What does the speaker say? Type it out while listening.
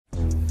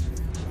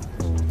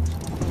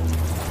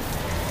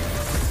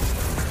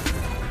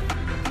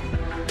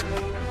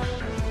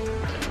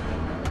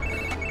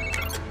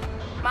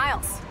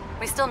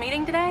still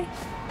meeting today?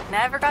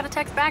 Never got a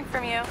text back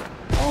from you.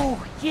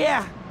 Oh,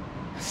 yeah.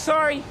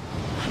 Sorry.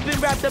 I've been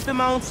wrapped up in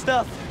my own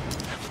stuff.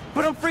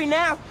 But I'm free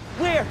now.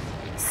 Where?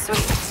 Sweet.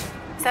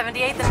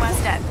 78th and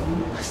West Ed.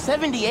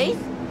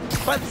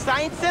 78th? By the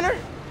Science Center?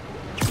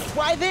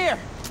 Why there?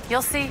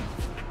 You'll see.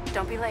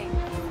 Don't be late.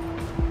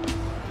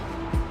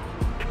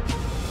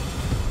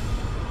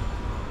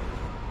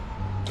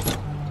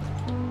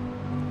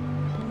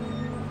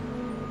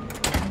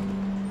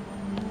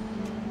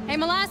 Hey,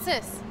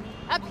 Molasses!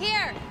 Up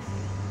here!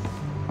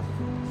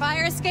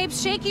 Fire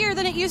escape's shakier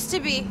than it used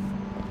to be.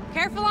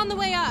 Careful on the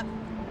way up.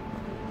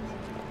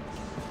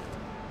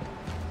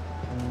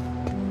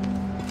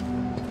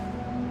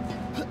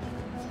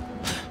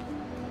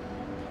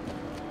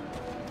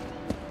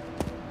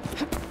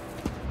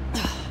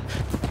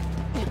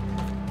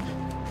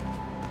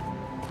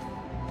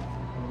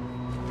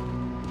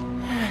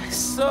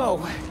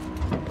 So,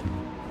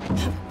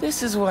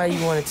 this is why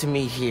you wanted to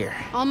meet here.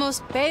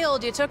 Almost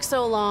bailed you took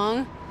so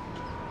long.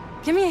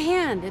 Give me a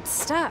hand, it's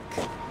stuck.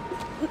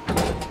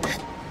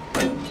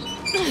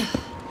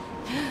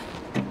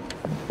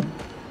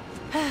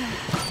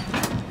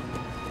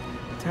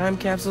 Time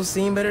capsule's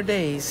seen better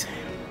days.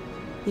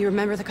 You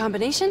remember the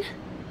combination?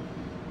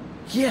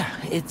 Yeah,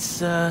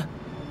 it's, oh,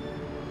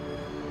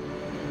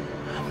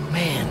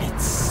 man,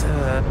 it's,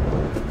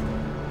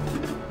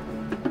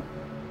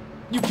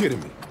 You kidding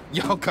me?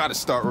 Y'all gotta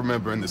start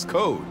remembering this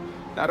code.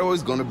 Not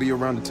always gonna be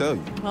around to tell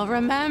you. We'll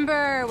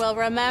remember, we'll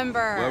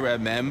remember. Well,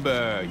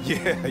 remember.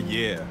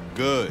 Yeah,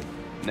 good.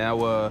 Now,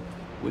 what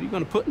are you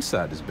gonna put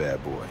inside this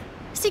bad boy?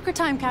 Secret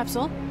time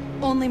capsule.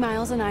 Only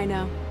Miles and I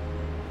know.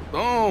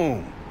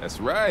 Boom! That's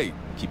right.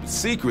 Keep it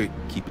secret,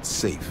 keep it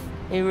safe.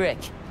 Hey, Rick,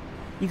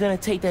 you gonna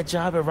take that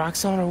job at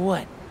Roxxon or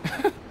what?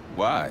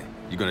 Why?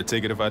 You gonna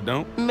take it if I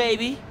don't?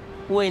 Maybe.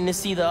 Waiting to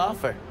see the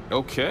offer.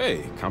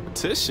 Okay,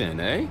 competition,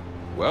 eh?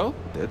 Well,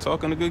 they're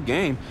talking a good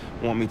game.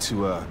 Want me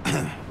to,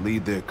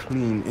 lead their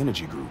clean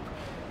energy group.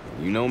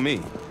 You know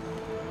me.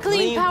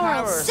 Clean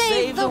power,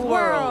 save the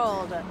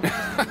world!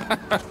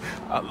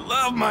 I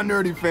love my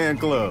nerdy fan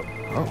club.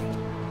 Oh,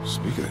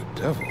 speaking of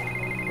the devil,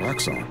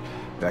 Roxxon.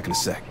 Back in a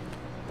sec.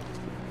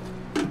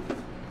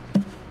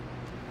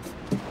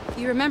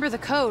 You remember the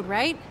code,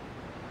 right?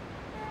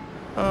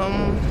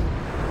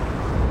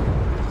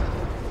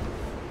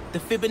 The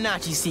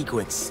Fibonacci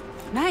sequence.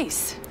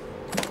 Nice.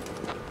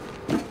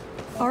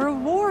 A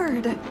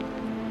reward.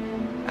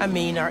 I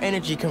mean, our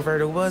energy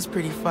converter was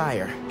pretty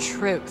fire.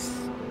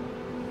 Truth.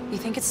 You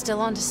think it's still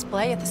on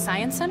display at the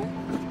Science Center?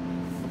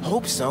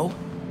 Hope so.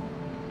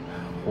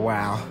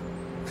 Wow.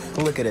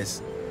 Look at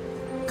this.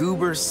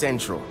 Goober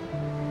Central.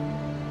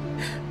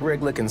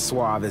 Rick looking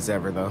suave as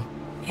ever, though.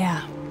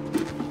 Yeah.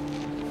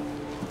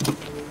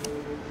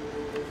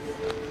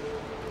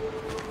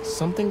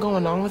 Something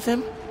going on with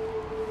him?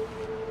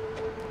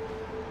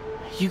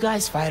 You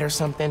guys fight or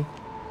something?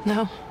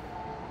 No.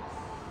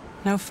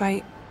 No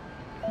fight.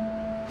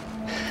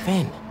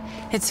 Phin,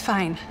 It's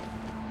fine.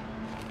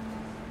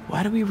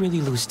 why do we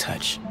really lose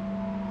touch?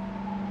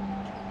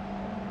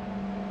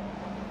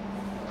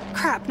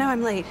 Crap, now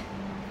I'm late.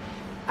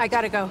 I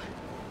gotta go.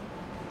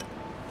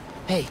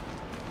 Hey,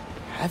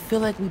 I feel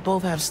like we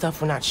both have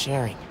stuff we're not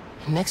sharing.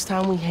 Next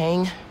time we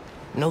hang,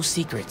 no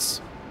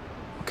secrets.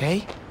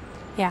 Okay?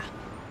 Yeah.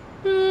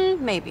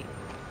 Maybe.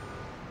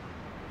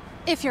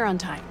 If you're on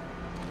time.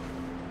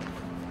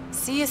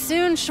 See you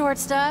soon, short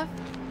stuff.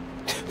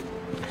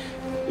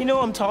 You know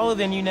I'm taller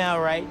than you now,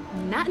 right?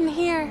 Not in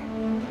here.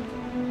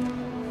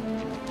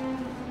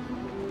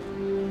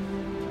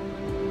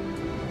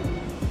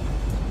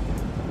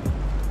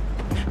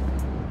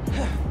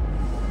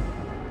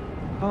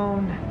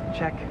 Phone,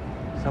 check.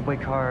 Subway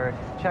card,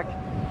 check.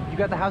 You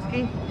got the house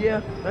key?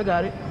 Yeah, I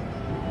got it.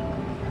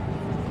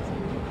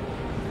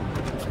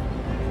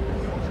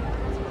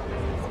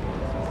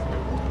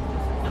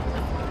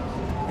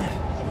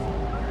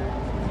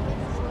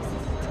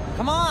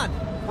 Come on!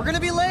 We're gonna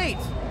be late!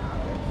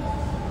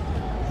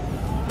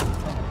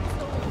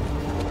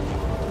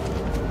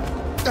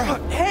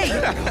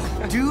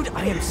 Hey! Dude,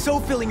 I am so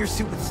filling your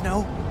suit with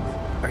snow.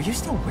 Are you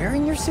still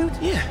wearing your suit?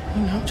 Yeah,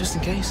 you know, just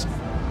in case.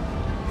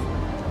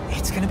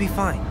 It's gonna be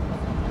fine.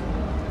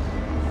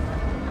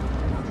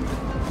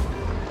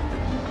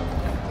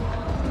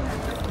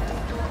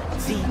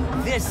 See,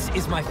 this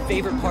is my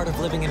favorite part of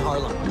living in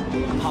Harlem.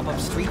 Pop-up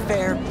street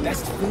fair,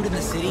 best food in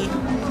the city,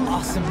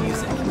 awesome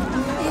music.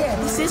 Yeah,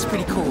 this is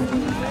pretty cool.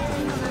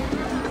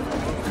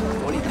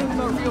 What do you think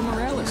about Rio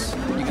Morales?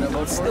 You gonna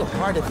vote It's for still him?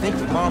 hard to think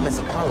of Mom as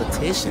a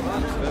politician.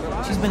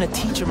 She's been a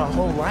teacher my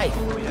whole life.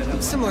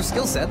 Similar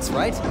skill sets,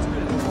 right?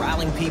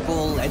 Corralling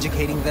people,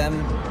 educating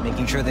them,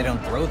 making sure they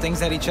don't throw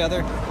things at each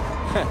other.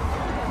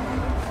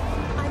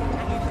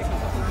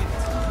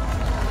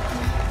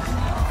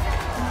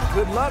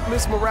 Good luck,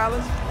 Miss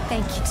Morales.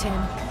 Thank you, Tim.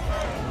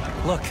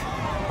 Look,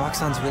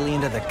 Roxxon's really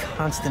into the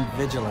constant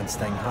vigilance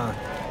thing, huh?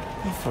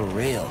 For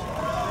real.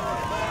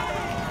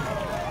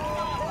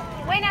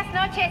 Buenas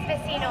noches,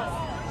 vecinos.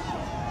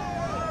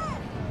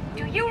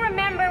 Do you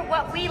remember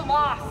what we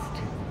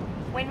lost?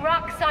 When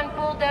Roxxon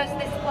bulldozed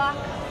this block,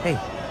 Hey,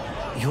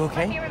 you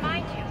let me okay?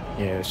 remind you.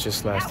 Yeah, it's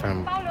just last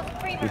time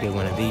we did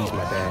one of these,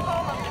 my bad.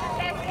 Home of the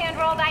best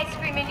hand-rolled ice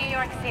cream in New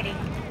York City.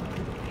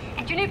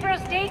 And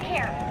Junipero's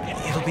daycare.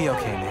 It'll be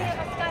okay,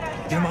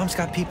 man. Your mom's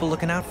got people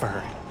looking out for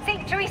her.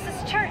 St.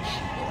 Teresa's Church,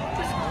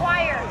 whose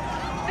choir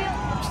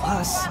built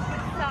Plus,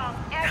 song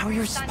now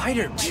you're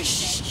Spider.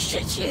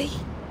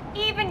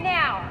 Even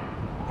now,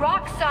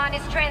 Roxxon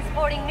is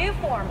transporting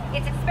Newform,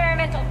 its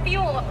experimental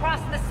fuel,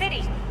 across the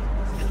city.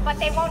 But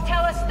they won't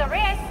tell us the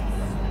risks.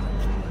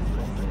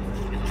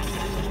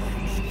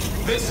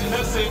 This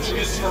message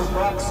is for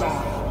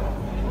Roxxon.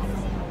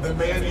 The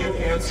man you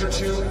answer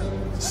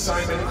to,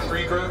 Simon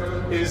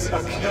Krieger, is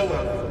a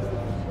killer.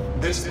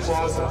 This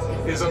plaza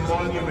is a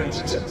monument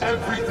to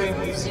everything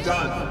he's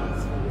done.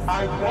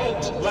 I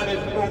won't let it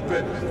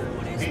open.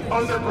 The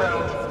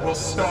underground will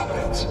stop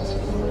it.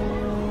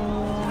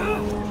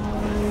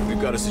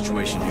 We've got a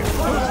situation here.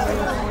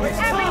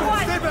 Everyone,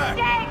 Stay back!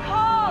 stay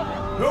calm!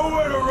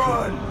 Nowhere to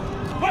run!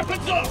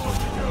 Weapons up!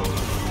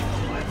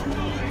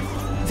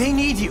 They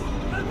need you.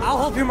 I'll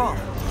help your mom.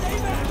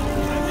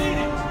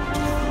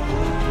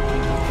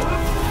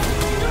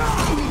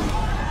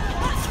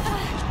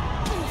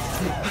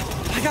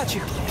 I got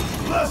you.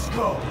 Let's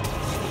go!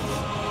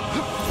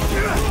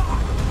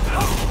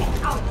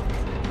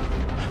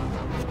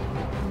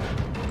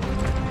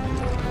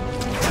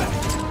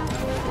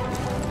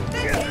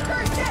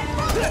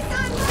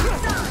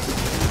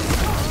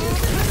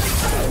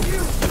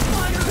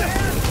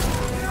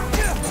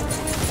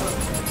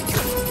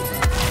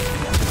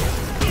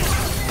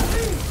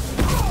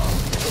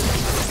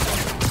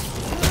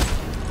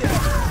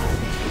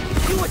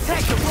 You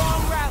attacked the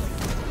wrong rally!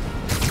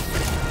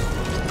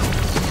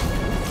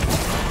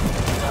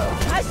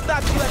 I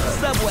stopped you at the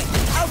subway.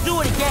 I'll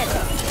do it again.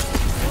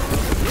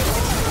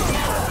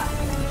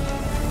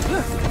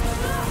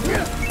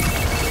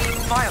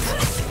 Miles,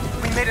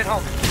 we made it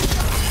home.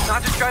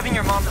 Not just driving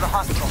your mom to the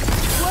hospital.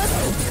 What?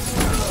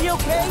 Is she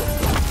okay?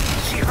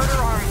 She hurt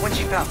her arm when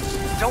she fell.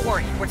 Don't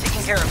worry, we're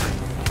taking care of her.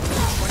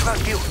 What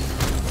about you?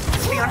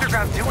 What's the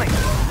underground doing?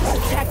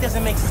 That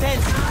doesn't make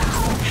sense.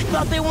 I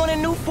thought they wanted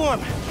new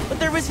form, but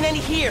there isn't any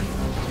here.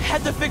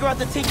 Had to figure out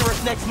the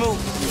Tinkerer's next move.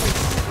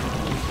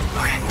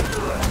 Okay.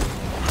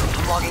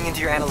 I'm logging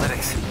into your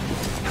analytics.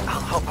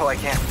 I'll help how I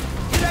can.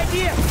 Good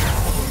idea!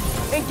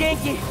 And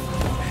Ganke,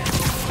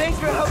 thanks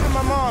for helping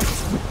my mom.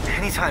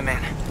 Anytime,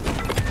 man.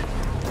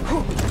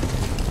 I'm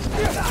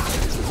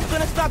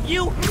gonna stop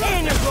you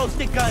and your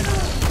glow-stick gun.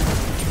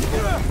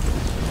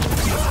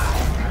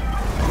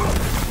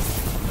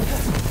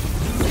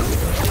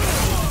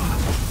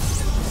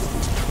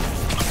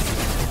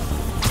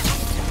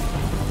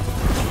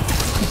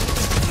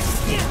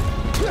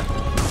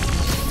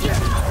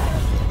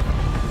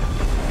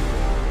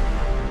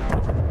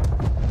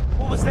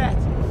 What was that?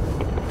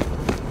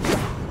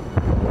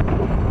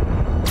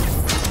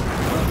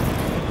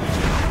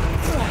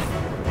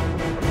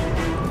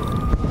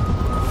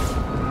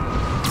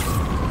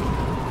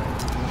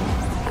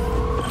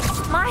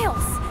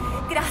 Miles!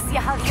 Gracias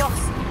a Dios.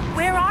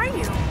 Where are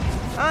you?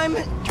 I'm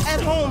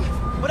at home,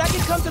 but I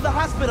can come to the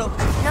hospital.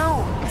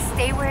 No,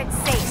 stay where it's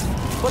safe.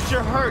 But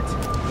you're hurt.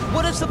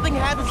 What if something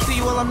happens to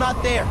you while I'm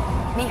not there?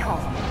 Mijo,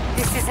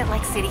 this isn't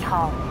like City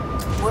Hall.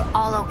 We're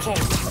all okay.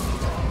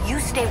 You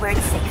stay where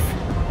it's safe.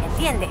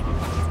 Entiende?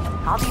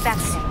 I'll be back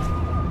soon.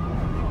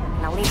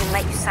 And I'll even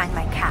let you sign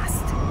my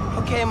cast.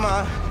 Okay,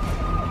 Ma.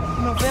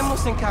 Nos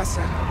vemos en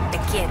casa. Te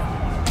quiero.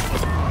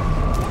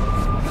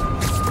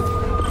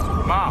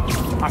 Mom,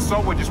 I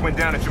saw what just went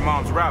down at your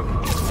mom's rally.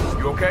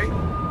 You okay?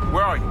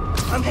 Where are you?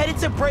 I'm headed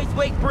to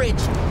Braithwaite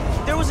Bridge.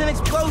 There was an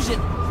explosion.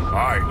 All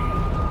right.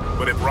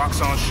 But if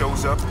Roxxon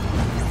shows up,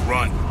 you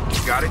run.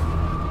 Got it?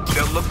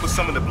 They'll look for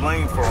some of the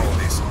blame for all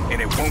this,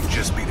 and it won't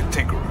just be the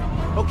Tinkerer.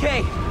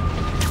 Okay.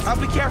 I'll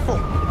be careful.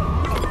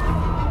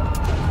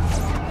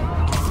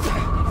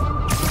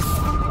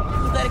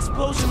 That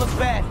explosion looks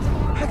bad.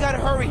 I gotta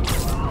hurry.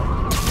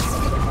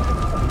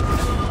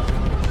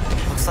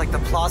 Looks like the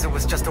plaza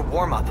was just a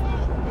warm-up.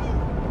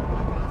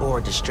 Or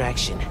a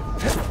distraction.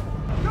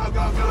 Go, go,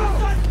 go!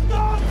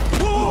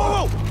 Whoa,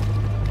 whoa,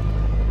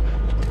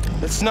 whoa!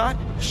 Let's not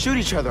shoot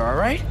each other, all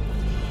right?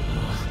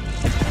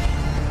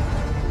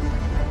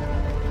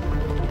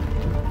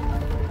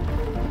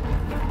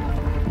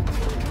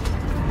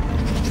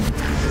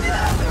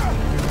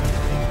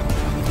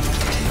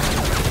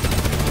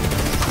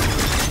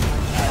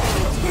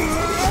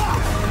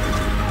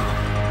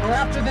 We're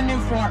after the new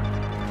form.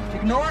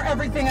 Ignore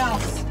everything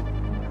else.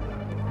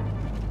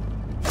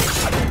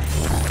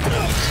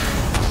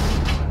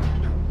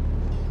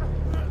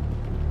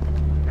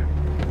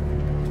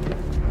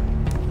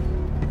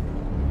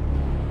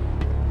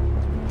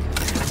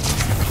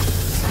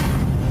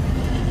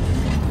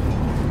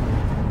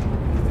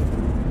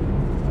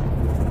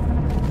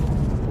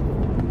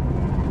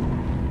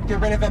 Get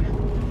rid of him.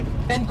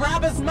 Then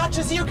grab as much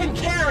as you can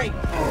carry.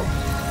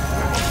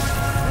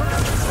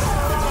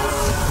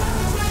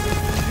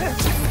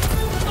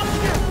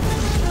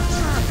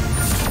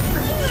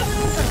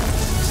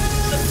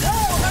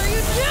 What are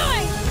you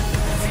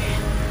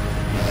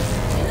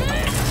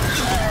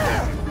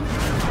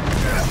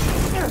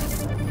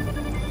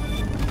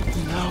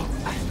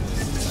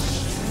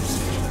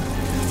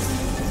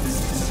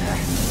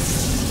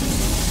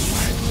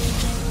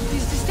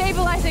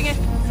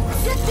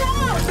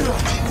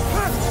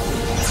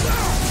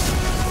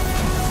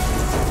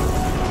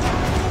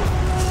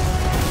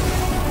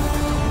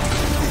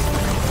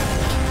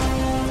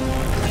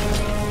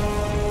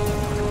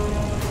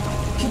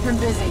been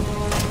busy.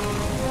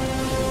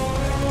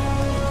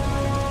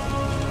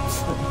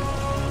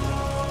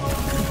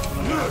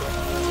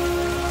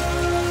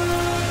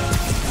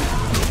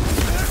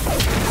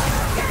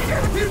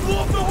 He blew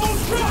up the whole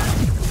truck!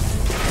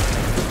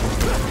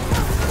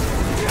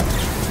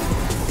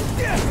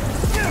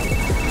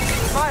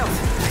 Miles,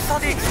 I saw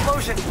the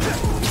explosion.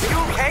 You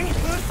okay?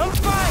 I'm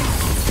fine!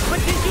 But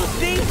did you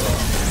see?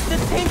 The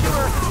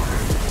Tinkerer!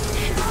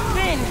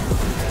 Phin!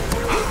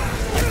 Oh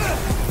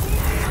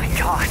my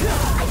god.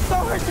 I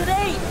saw her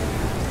today!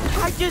 If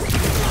I just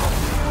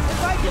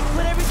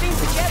put everything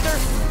together...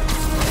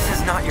 This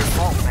is not your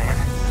fault, man.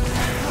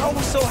 I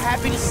was so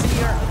happy to see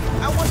her.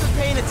 I wasn't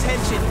paying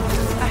attention.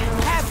 I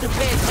have to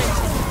pay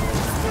attention.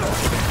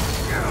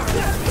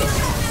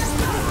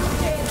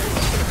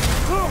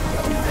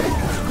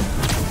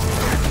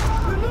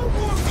 No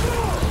more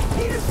fuel!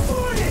 He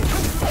exploded!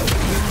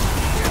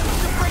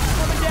 The brake's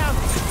coming down!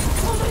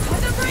 Oh my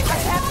god, the brake! I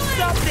have to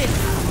stop this!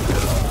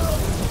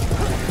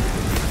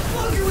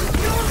 Oh, it was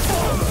your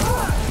fault!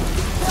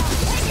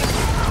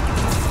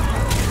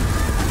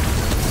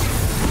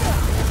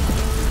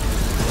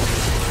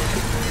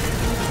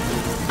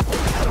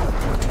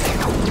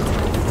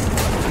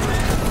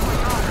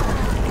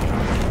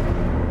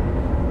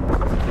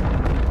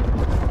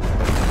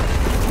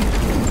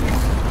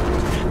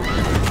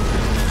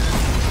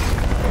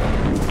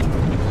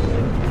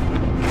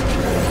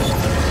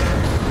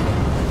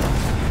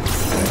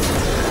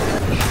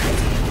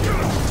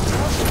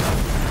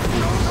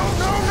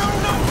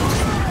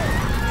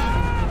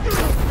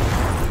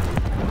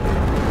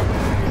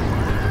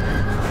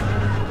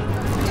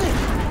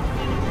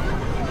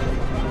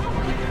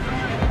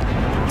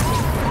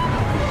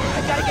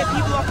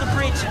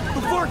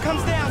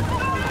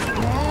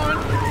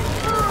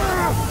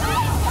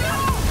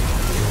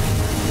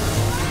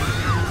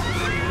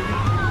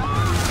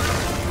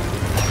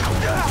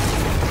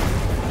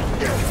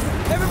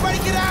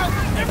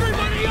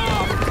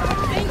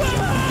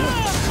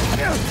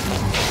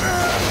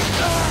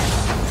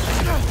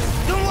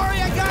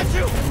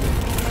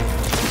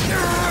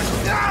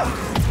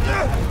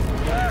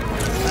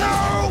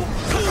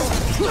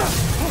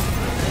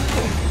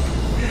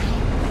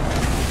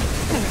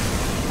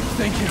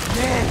 Thank you.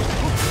 Man!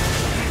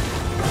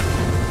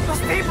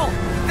 Those people!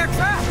 They're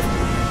trapped!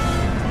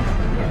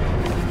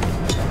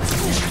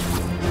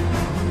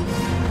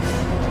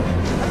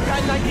 I've got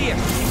an idea.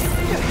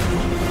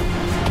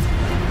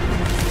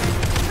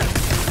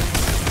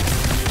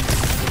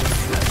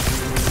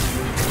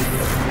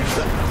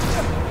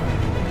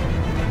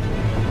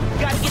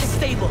 Gotta get it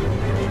stable.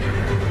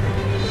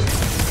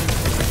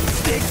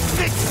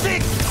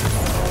 Stick!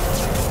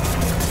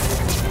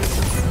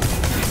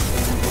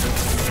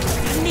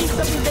 I need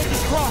something they can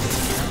cross.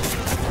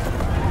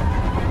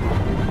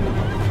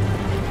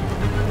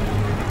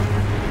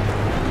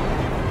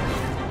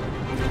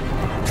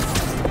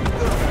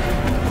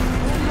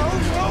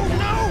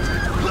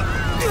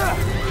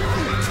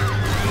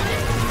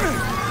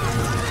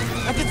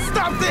 I can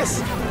stop this!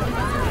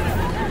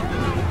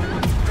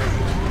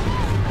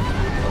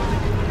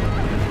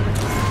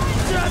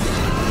 Just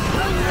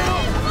a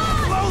little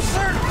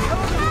closer!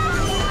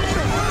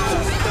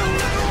 Just a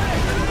little...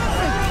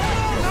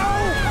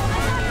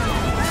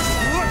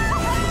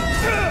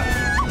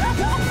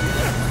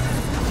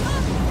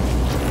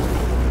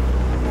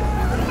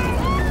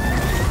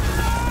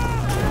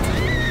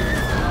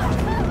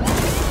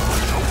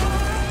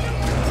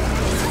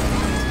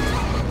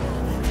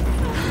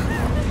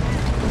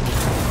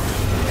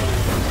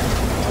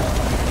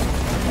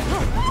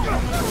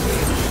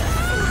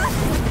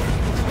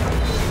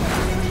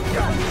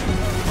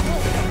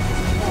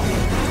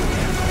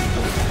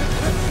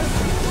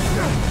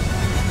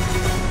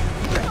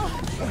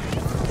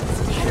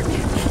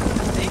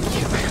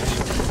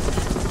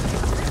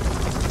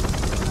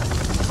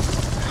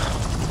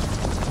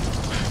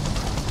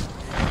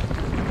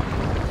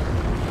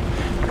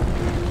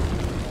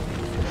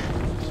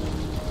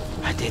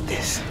 I did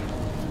this.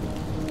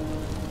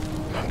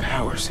 My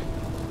powers.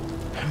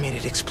 I made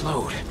it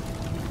explode.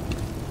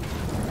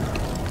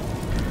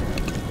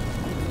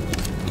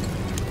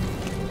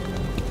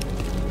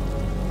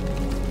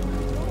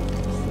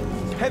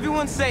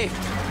 Everyone's safe.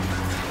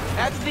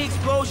 After the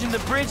explosion, the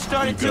bridge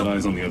started We've got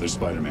eyes on the other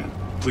Spider-Man.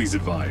 Please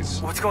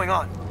advise. What's going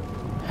on?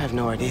 I have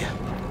no idea.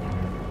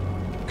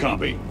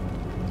 Copy.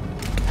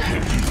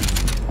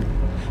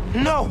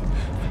 No!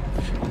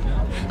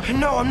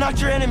 No, I'm not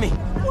your enemy!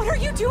 What are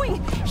you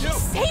doing? He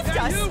saved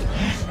us!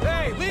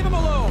 Hey, leave him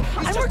alone!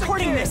 I'm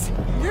recording this!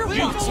 We're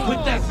watching!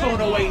 Put that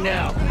phone away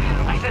now!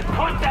 I said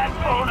put that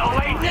phone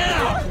away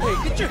now!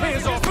 Hey, get your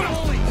hands off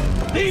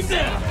him! Leave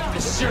now!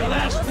 This is your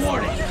last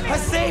warning! I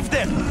saved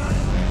them!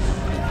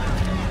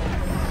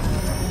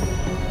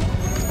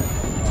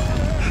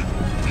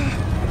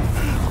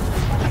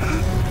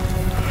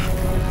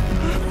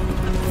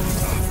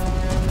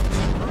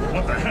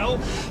 What the hell?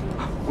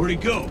 Where'd he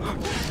go?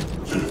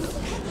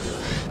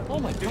 Oh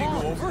my god! Did he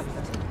go over?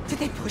 Did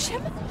they push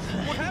him?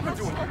 What happened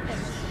to him?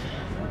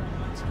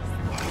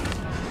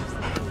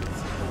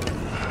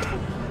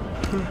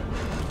 What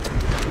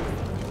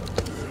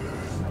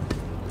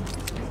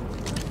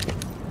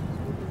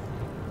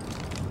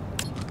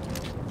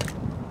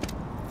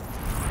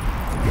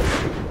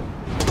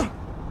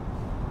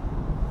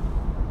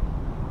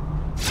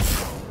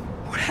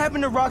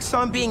happened to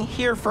Roxxon being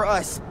here for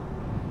us?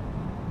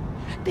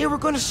 They were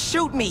gonna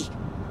shoot me.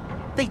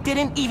 They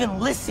didn't even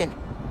listen.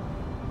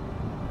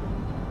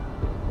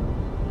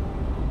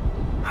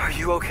 Are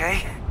you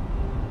okay?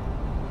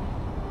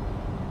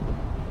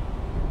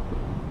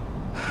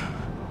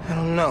 I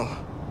don't know.